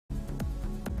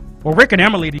Well, Rick and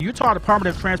Emily, the Utah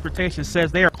Department of Transportation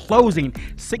says they are closing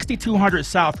 6200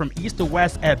 south from east to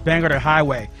west at Bangerter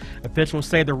Highway. Officials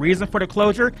say the reason for the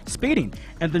closure, speeding,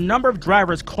 and the number of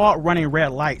drivers caught running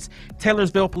red lights.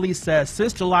 Taylorsville police says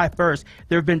since July 1st,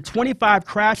 there have been 25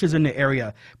 crashes in the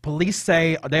area.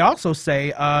 They also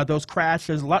say those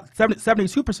crashes,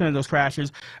 72% of those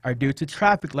crashes are due to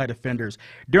traffic light offenders.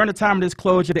 During the time of this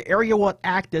closure, the area will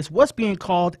act as what's being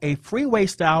called a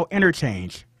freeway-style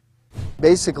interchange.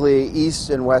 Basically,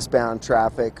 east and westbound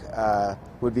traffic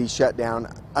would be shut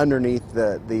down underneath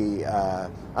the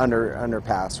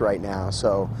underpass right now.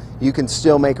 So you can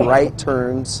still make right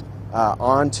turns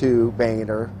onto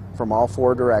Bangerter from all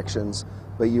four directions,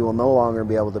 but you will no longer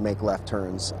be able to make left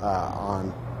turns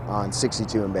on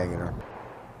 62 in Bangerter.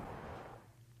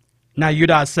 Now,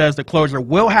 UDOT says the closure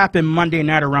will happen Monday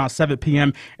night around 7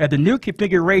 p.m. at the new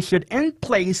configuration in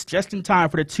place just in time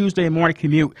for the Tuesday morning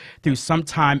commute through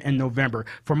sometime in November.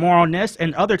 For more on this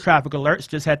and other traffic alerts,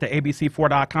 just head to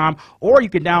abc4.com or you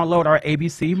can download our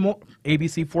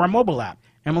ABC4 mobile app.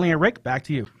 Emily and Rick, back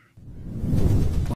to you.